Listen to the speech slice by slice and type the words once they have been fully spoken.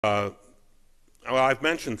Uh, well, I've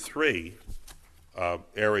mentioned three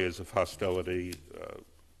areas of hostility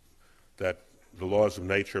that the laws of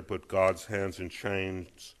nature put God's hands in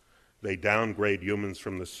chains. They downgrade humans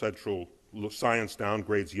from the central, science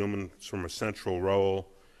downgrades humans from a central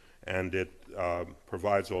role, and it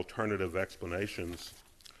provides alternative explanations.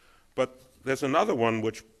 But there's another one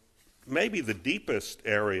which may be the deepest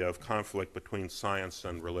area of conflict between science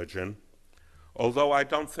and religion, although I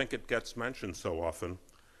don't think it gets mentioned so often,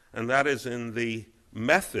 and that is in the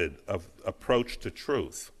method of approach to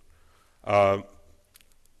truth.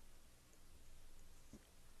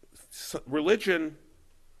 Religion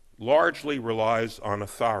largely relies on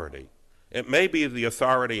authority. It may be the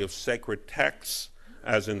authority of sacred texts,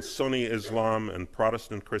 as in Sunni Islam and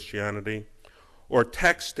Protestant Christianity, or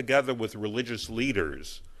texts together with religious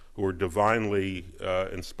leaders who are divinely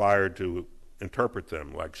inspired to interpret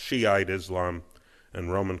them, like Shiite Islam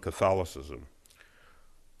and Roman Catholicism.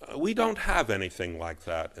 We don't have anything like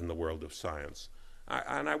that in the world of science.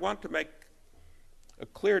 And I want to make a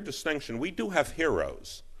clear distinction. We do have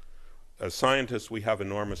heroes. As scientists, we have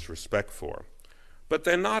enormous respect for. But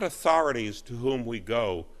they're not authorities to whom we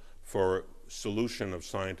go for solution of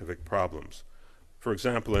scientific problems. For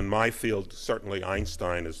example, in my field, certainly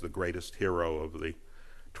Einstein is the greatest hero of the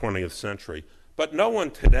 20th century. But no one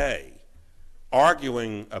today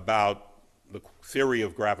arguing about the theory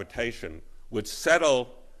of gravitation would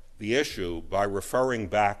settle the issue by referring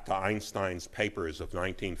back to Einstein's papers of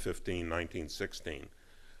 1915, 1916.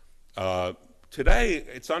 Today,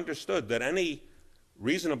 it's understood that any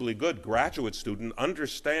reasonably good graduate student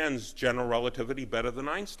understands general relativity better than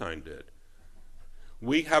Einstein did.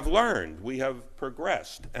 We have learned, we have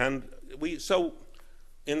progressed, and so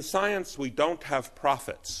in science we don't have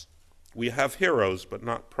prophets. We have heroes, but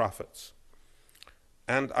not prophets.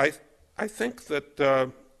 And I think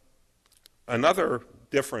that another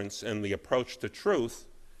difference in the approach to truth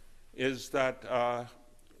is that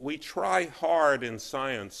we try hard in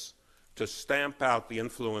science to stamp out the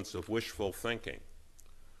influence of wishful thinking,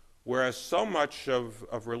 whereas so much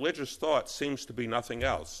of religious thought seems to be nothing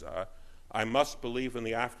else. I must believe in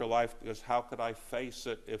the afterlife because how could I face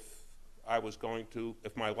it if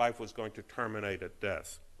my life was going to terminate at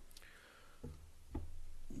death?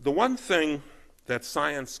 The one thing that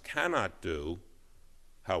science cannot do,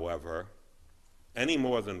 however, any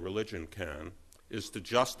more than religion can, is to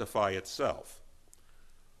justify itself.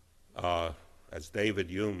 As David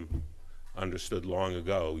Hume understood long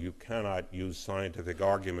ago, you cannot use scientific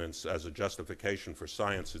arguments as a justification for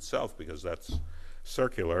science itself because that's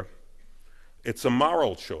circular. It's a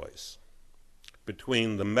moral choice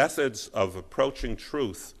between the methods of approaching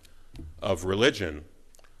truth of religion,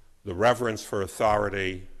 the reverence for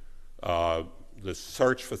authority, the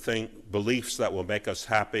search for beliefs that will make us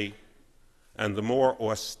happy, and the more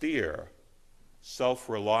austere,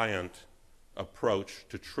 self-reliant approach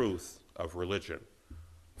to truth of religion.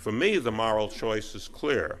 For me, the moral choice is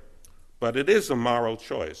clear, but it is a moral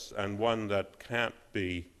choice, and one that can't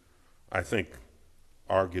be, I think,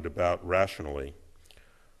 argued about rationally.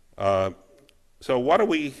 So what do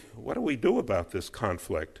we do about this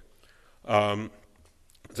conflict? There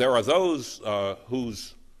are those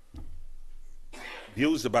whose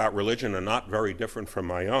views about religion are not very different from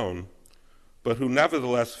my own, but who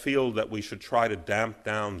nevertheless feel that we should try to damp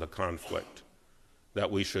down the conflict,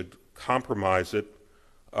 that we should compromise it.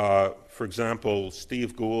 For example,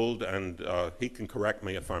 Steve Gould, and he can correct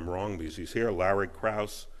me if I'm wrong because he's here, Larry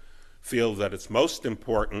Krauss, feel that it's most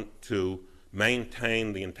important to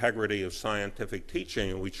maintain the integrity of scientific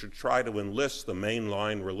teaching, and we should try to enlist the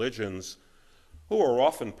mainline religions who are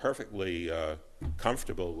often perfectly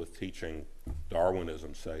comfortable with teaching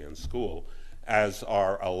Darwinism, say, in school, as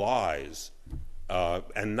our allies,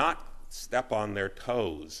 and not step on their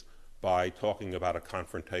toes by talking about a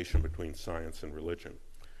confrontation between science and religion.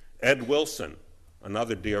 Ed Wilson,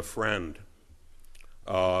 another dear friend,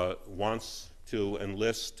 wants to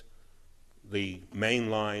enlist the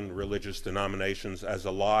mainline religious denominations as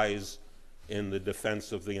allies in the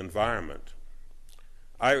defense of the environment.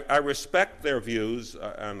 I respect their views,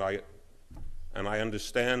 and I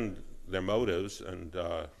understand their motives, and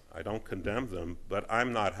I don't condemn them, but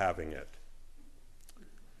I'm not having it.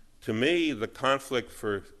 To me, the conflict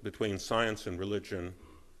between science and religion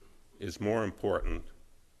is more important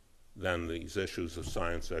than these issues of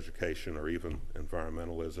science education or even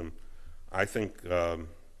environmentalism. I think the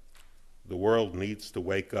world needs to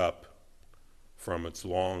wake up from its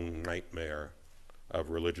long nightmare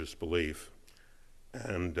of religious belief.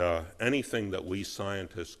 And anything that we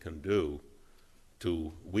scientists can do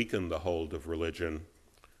to weaken the hold of religion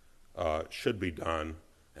should be done.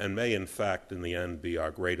 and may in fact in the end be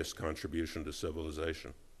our greatest contribution to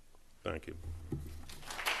civilization. Thank you.